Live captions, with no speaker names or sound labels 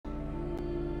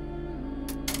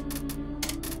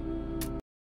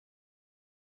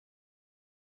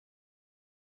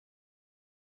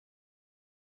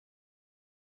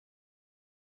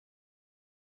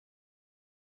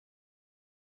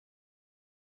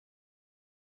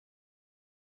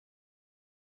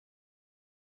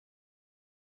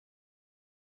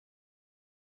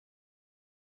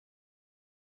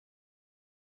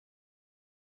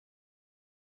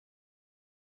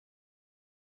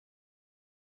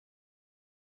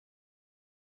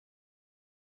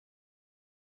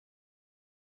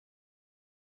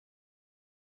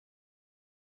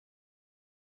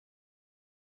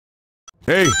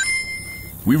Hey,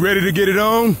 we ready to get it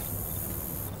on?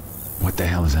 What the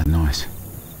hell is that noise?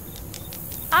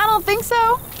 I don't think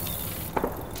so.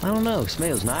 I don't know.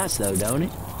 Smells nice though, don't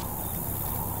it?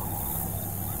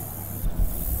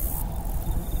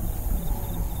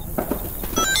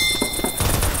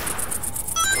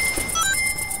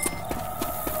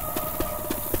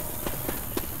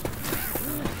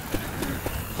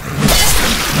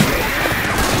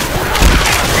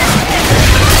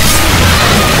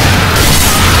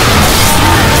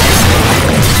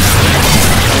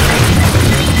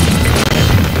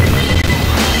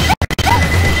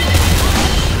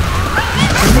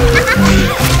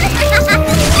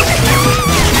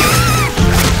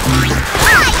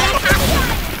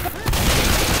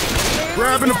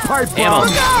 Grabbing a pipe Ammo. bomb.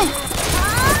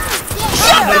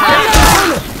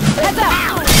 Heads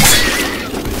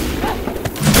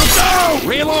up!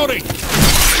 Reloading.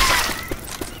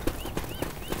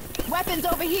 Weapons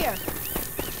over here.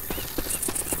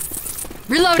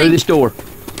 Through Reloading. this door. Shoot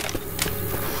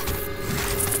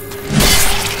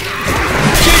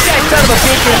that son of a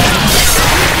bitch!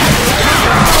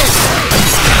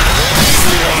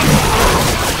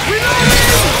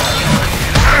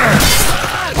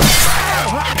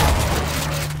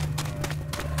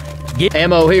 Get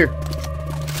ammo here.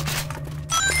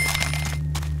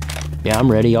 Yeah,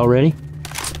 I'm ready. Y'all ready?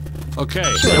 Okay.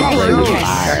 Play with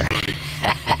fire.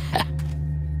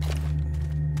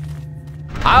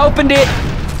 I opened it.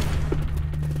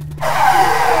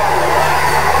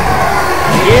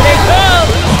 Here they come.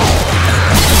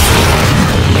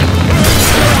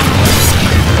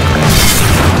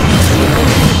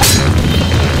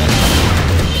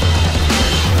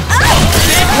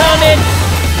 They're coming.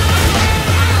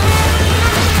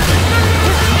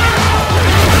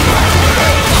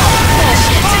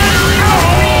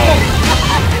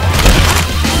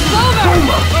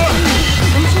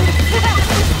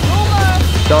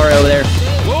 Sorry over there.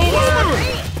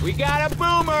 Boomer! We got a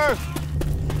boomer!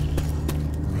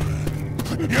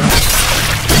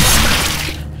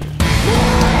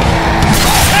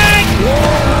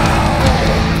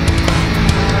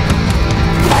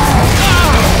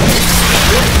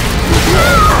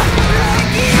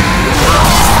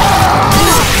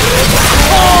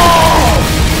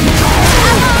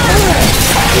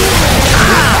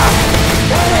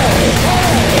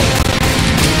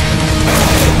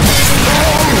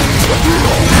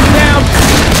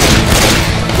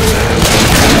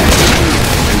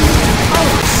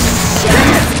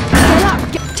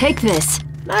 Take this.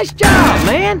 Nice job,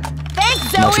 man.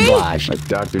 Thanks, Much Zoey. obliged. Let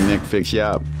Dr. Nick fix you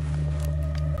up.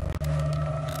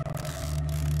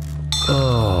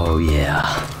 Oh, yeah.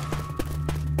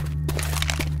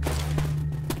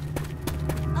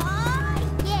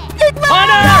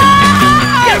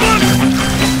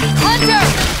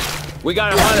 Hunter! We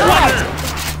got a hunter!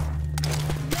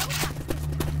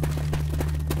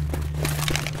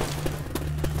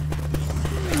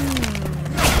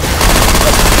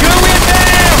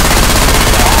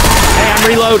 Hey, I'm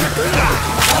reloading.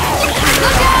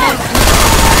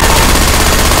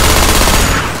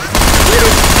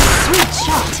 Sweet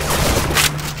shot.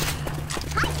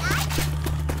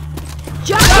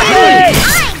 Hey!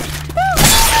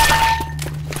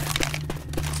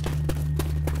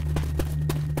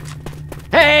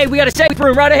 Hey, we got a safe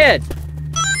room right ahead.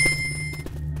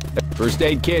 First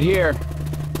aid kit here.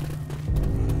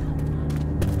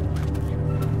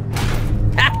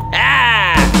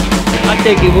 I'm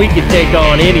thinking we can take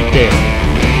on anything.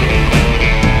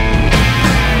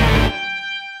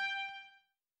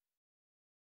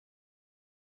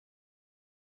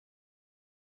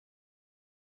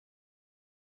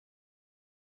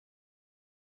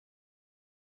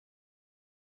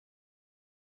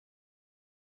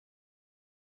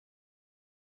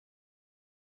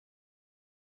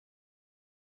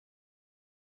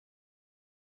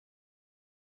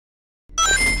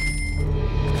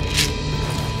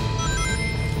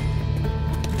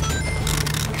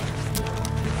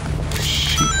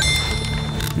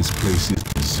 This place is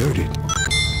deserted.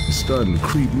 It's starting to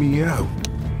creep me out.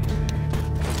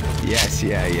 Yes,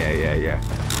 yeah.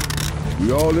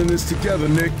 We all in this together,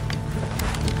 Nick.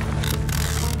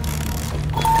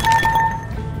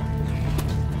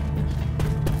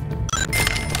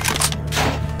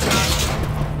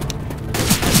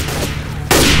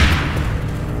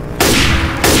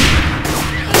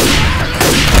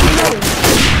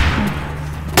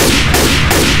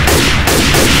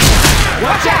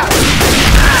 Watch out!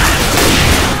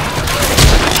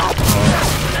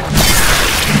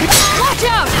 Watch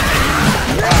out!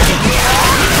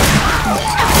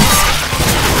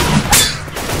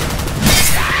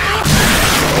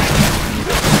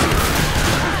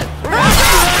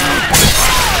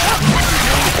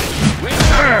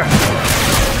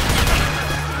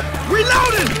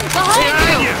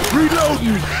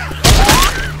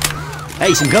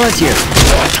 Hey, some guns here.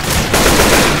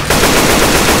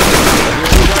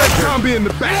 That zombie in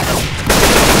the back.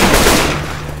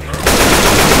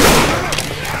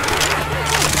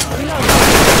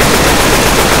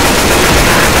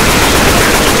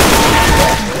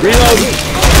 Reloading.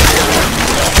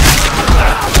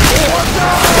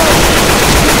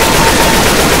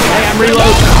 Hey, I'm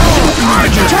reloading.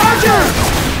 Charger!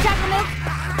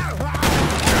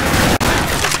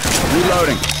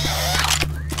 Reloading.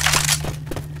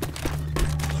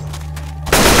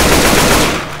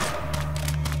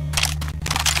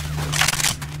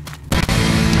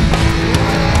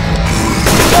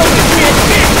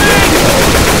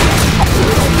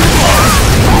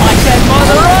 Light that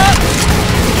mother up!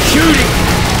 Shooting!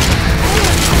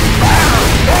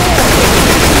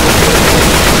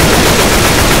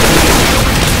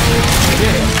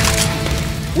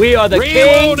 We are the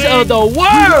kings of the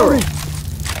world!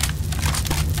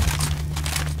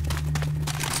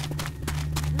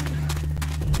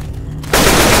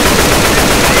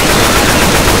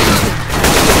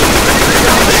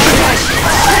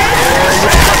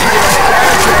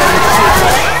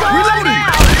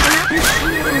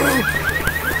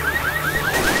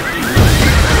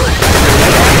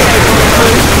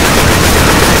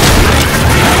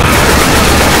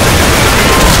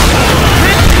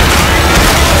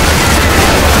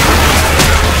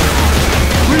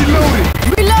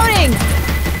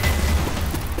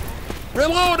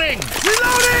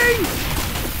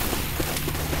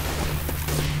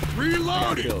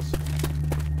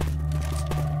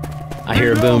 I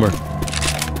hear a boomer.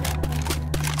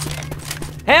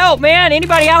 Help, man!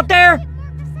 Anybody out there?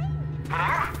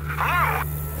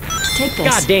 Take this.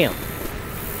 God damn.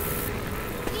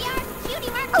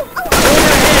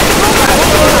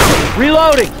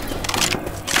 Reloading!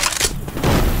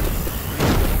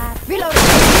 Reloading.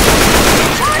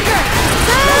 Charger!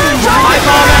 Pipe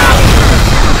bomb out!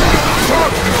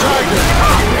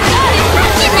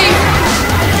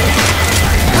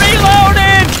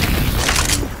 Reloading!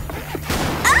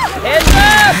 Heads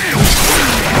up!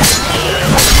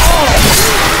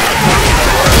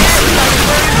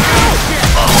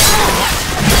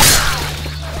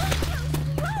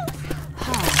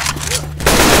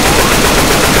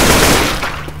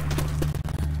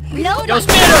 Yo,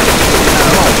 Spitter!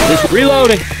 Just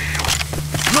reloading.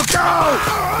 Look out!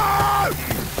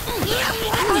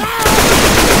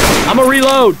 I'm a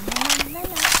reload.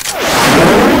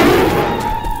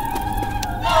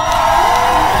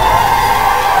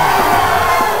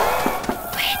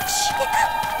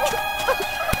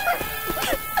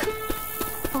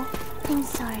 I'm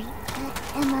sorry.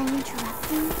 Am I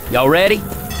interrupting? Y'all ready?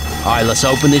 All right, let's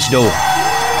open this door.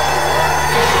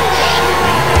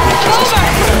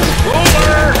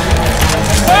 Boomer!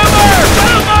 Boomer!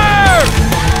 Boomer!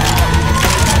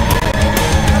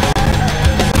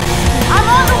 I'm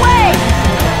on the way!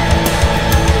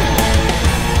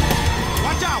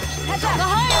 Watch out!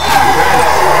 Behind!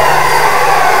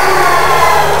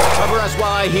 Cover us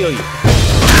while I heal you.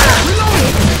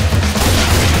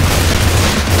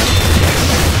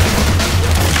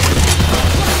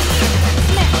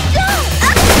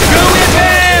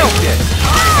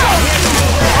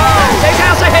 Take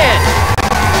house ahead!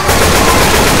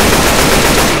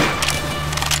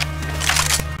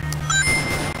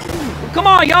 Come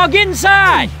on, y'all, get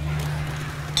inside!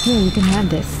 Here, you can have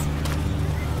this.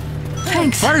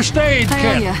 Thanks. First aid How are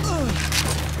kit. ya?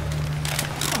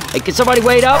 Hey, can somebody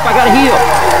wait up? I gotta heal.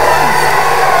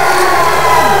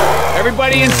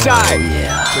 Everybody inside.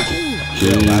 Yeah.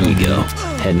 Here you go.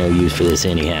 Had no use for this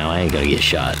anyhow. I ain't gonna get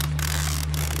shot.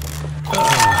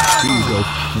 Here you go.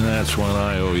 That's one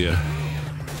I owe you.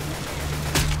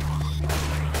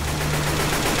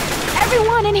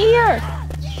 Everyone in here!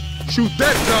 Shoot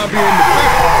that zombie in the back!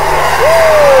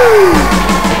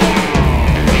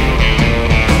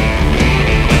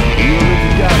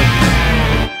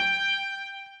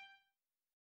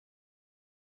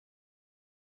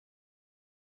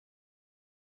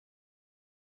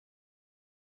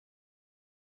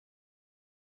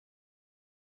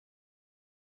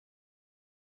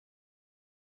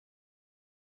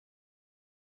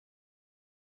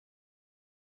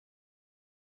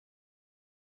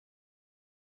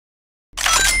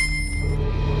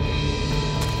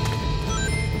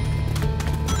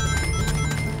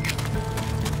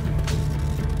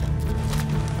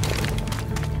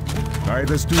 All right,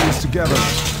 let's do this together.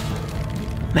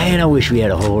 Man, I wish we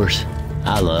had a horse.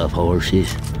 I love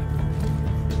horses.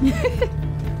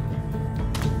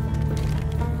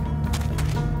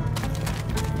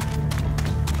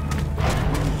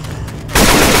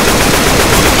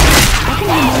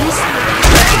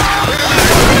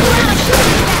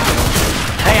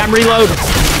 I'm reloading.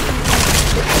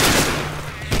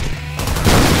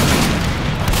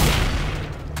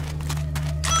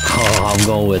 Oh, I'm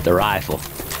going with the rifle.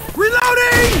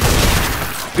 Reloading!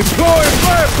 Deploying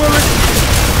fire bullets!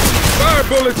 Fire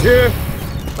bullets here!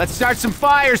 Let's start some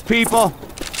fires, people.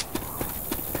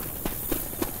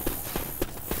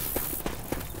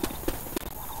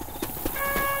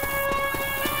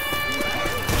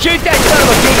 Shoot that son of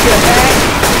a bitch in the back!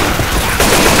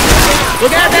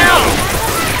 Look out now!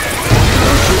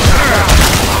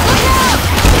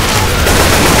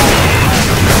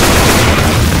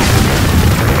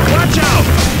 Watch out!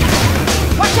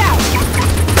 Watch out!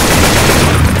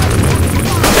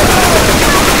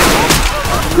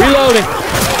 Reloading!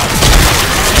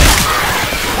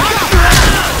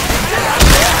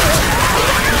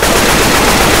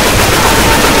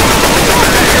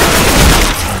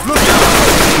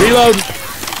 Reload!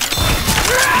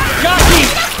 Jockey!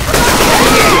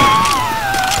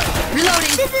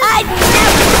 Reloading!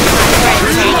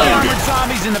 Armored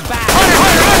zombies in the back.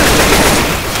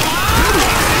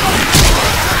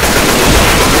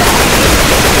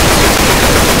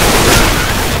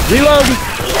 Reload!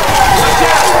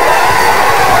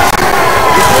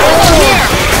 Here!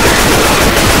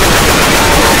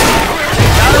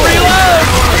 Gotta reload!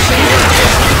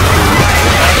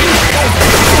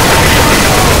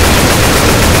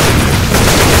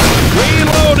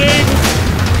 Reloading!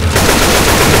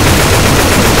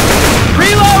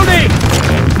 Reloading!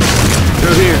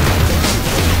 They're here.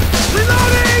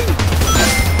 Reloading!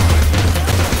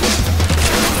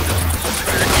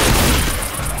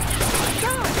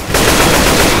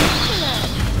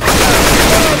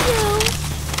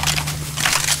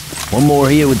 One more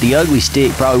here with the ugly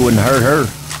stick probably wouldn't hurt her.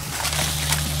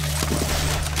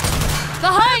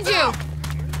 Behind you!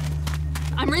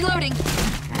 I'm reloading.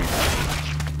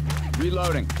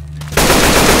 Reloading.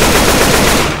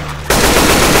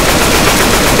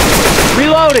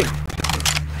 Reloading!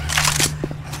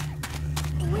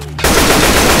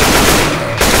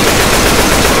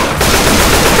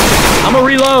 I'm a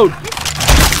reload!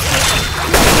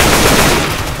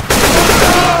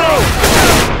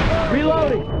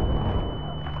 Reloading!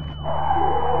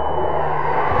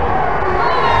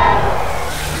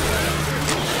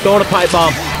 Throwing a pipe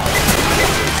bomb.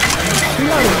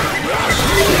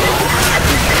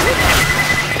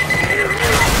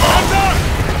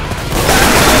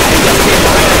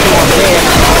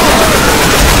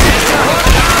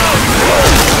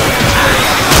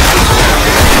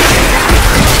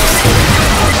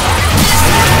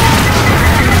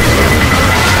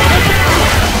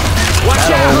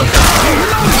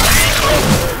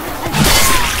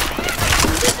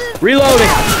 Reloading!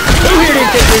 Who here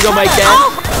didn't think we were gonna make that?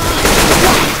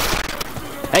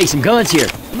 Hey, some guns here.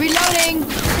 Reloading!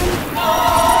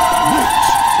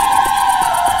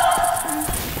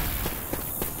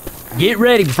 Get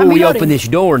ready before I'm we reloading. open this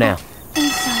door now. I'm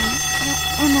sorry.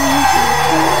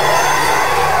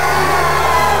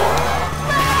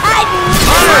 Am I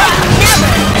interrupting?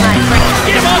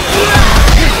 Get him up!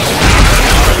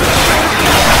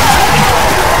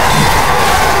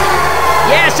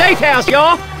 Yeah, safe house,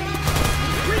 y'all!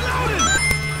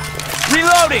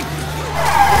 Reloading.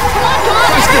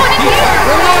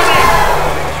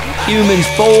 Humans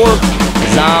 4,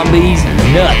 zombies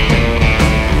nothing.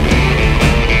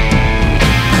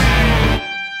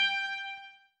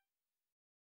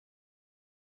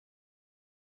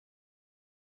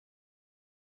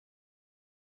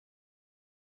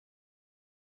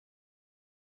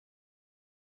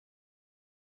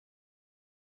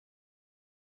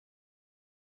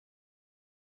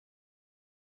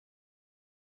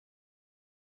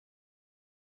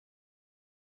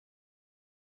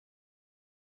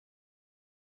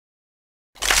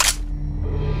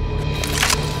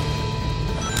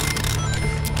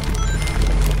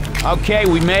 Okay,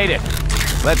 we made it.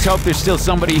 Let's hope there's still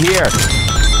somebody here.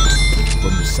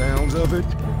 From the sounds of it,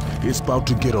 it's about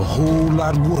to get a whole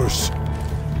lot worse.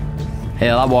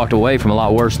 Hell, I walked away from a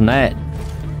lot worse than that.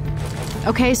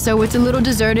 Okay, so it's a little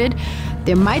deserted.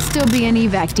 There might still be an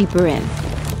evac deeper in.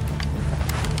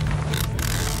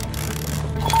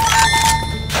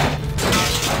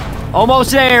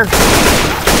 Almost there!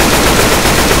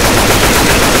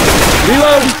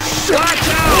 Reload! Watch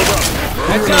out!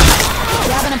 Heads up!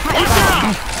 Grabbing a pipe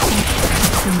bomb.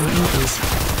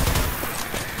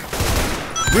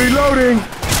 Reloading!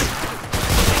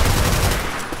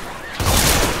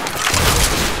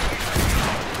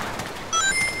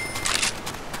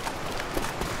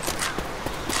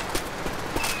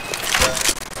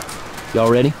 Y'all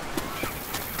ready?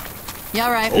 You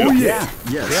all right? Oh, yeah.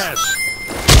 Yes. Yes.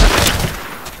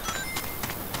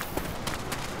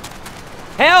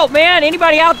 Help, man!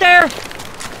 Anybody out there? All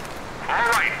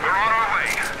right, we're on our way.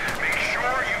 Make sure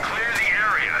you clear the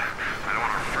area. I don't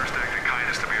want our first act of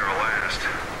kindness to be our last.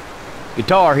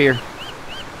 Guitar here.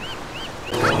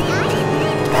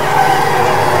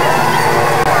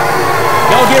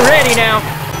 Y'all get ready now.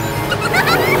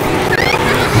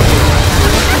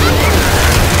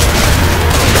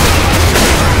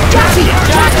 Jockey!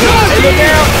 Hey, look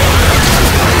out!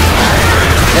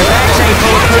 Their backs ain't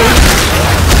bulletproof.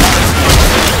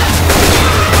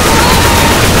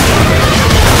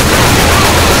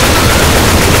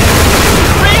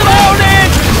 Reloading!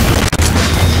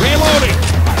 Reloading!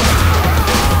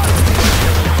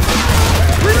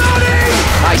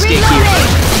 High stick here.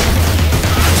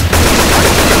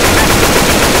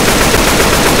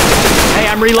 Hey,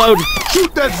 I'm reloading.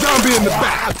 Shoot that zombie in the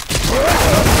back!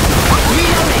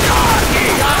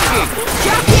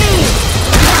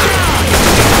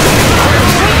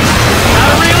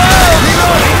 Gotta reload!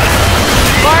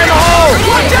 Fire in the hole!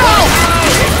 Watch out!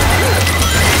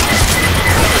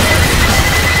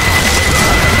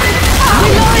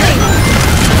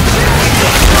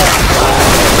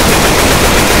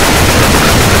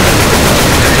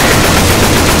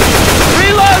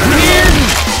 Reloading here!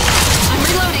 I'm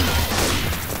reloading.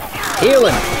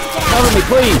 Healing. Cover me,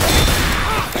 please.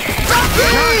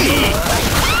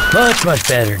 Much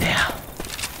better now.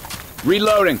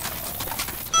 Reloading.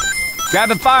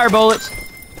 Grabbing fire bullets.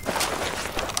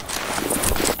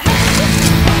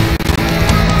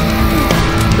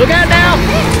 Look out now!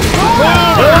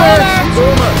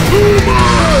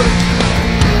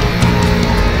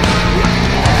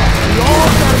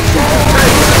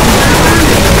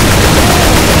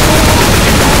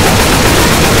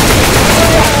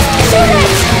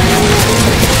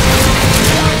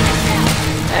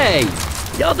 Hey,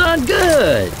 y'all done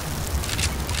good.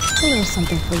 A little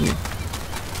something for you.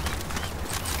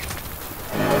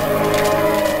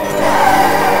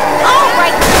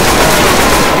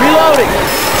 Reloading!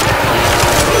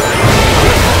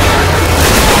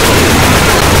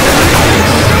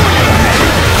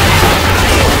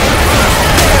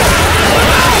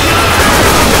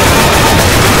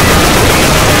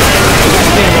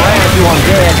 Spin around if you want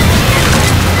dead.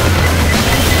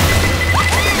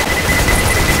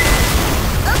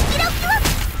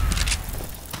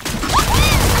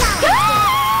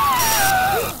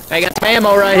 I got some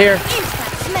ammo right here.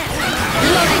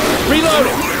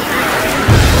 Reloading!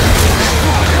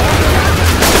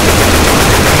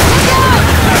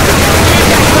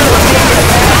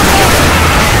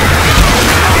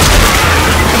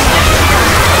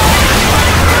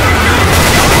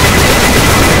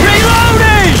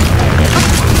 Reloading!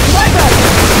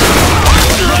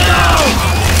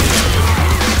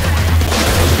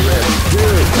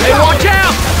 Hey, watch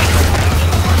out!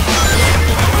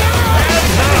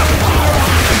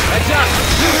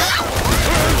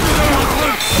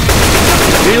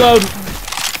 Reload!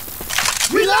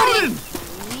 Reloading!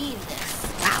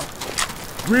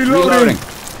 Reloading.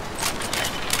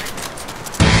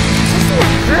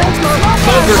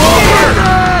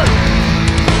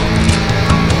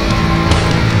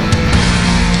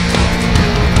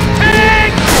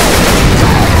 Tank!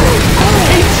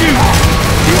 Eat you!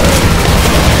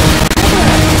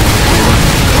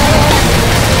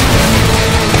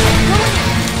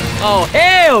 Oh,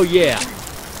 hell yeah!